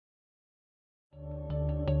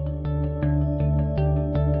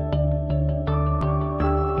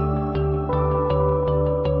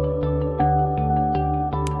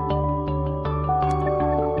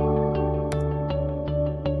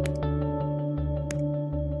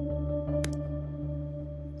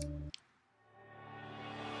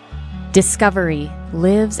Discovery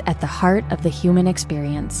lives at the heart of the human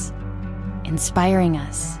experience, inspiring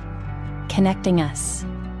us, connecting us,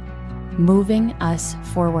 moving us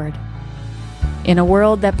forward. In a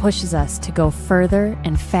world that pushes us to go further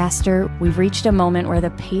and faster, we've reached a moment where the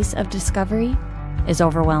pace of discovery is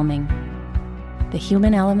overwhelming. The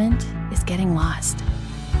human element is getting lost.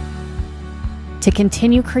 To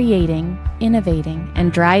continue creating, innovating,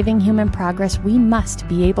 and driving human progress, we must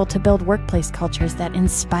be able to build workplace cultures that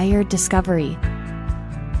inspire discovery.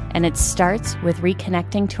 And it starts with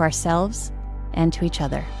reconnecting to ourselves and to each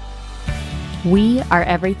other. We are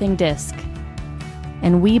everything DiSC,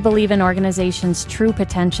 and we believe an organization's true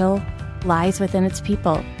potential lies within its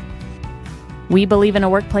people. We believe in a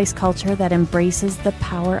workplace culture that embraces the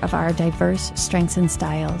power of our diverse strengths and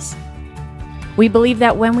styles. We believe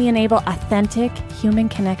that when we enable authentic human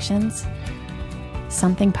connections,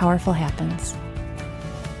 something powerful happens.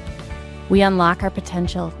 We unlock our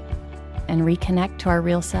potential and reconnect to our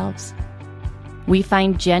real selves. We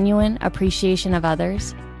find genuine appreciation of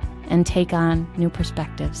others and take on new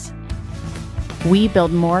perspectives. We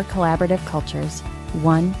build more collaborative cultures,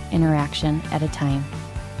 one interaction at a time.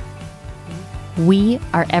 We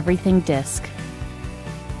are everything DiSC.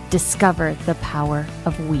 Discover the power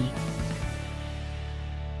of we.